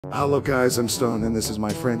Hello guys, I'm Stone and this is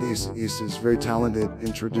my friend East. East is very talented.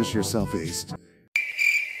 Introduce yourself, East.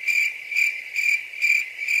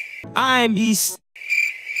 I'm East.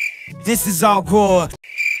 This is all good.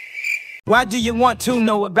 Why do you want to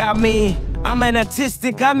know about me? I'm an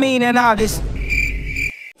an artist.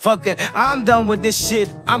 Fuck it, I'm done with this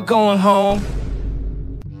shit. I'm going home.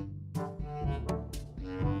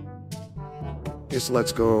 Yes,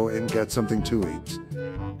 let's go and get something to eat.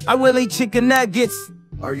 I will eat chicken nuggets.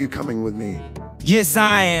 Are you coming with me? Yes,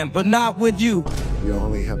 I am, but not with you. You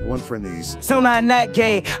only have one friend, East. So I'm not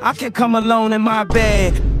gay. I can come alone in my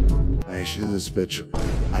bed. Hey, she's this bitch.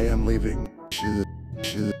 I am leaving. She's.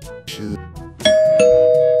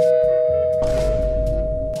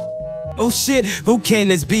 Oh shit, who can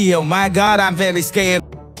this be? Oh my god, I'm very scared.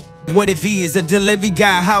 What if he is a delivery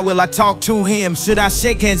guy? How will I talk to him? Should I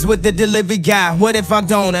shake hands with the delivery guy? What if I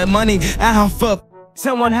don't have money? I'll fuck.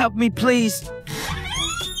 Someone help me, please.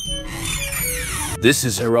 This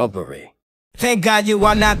is a robbery. Thank God you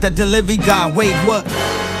are not the delivery guy. Wait, what?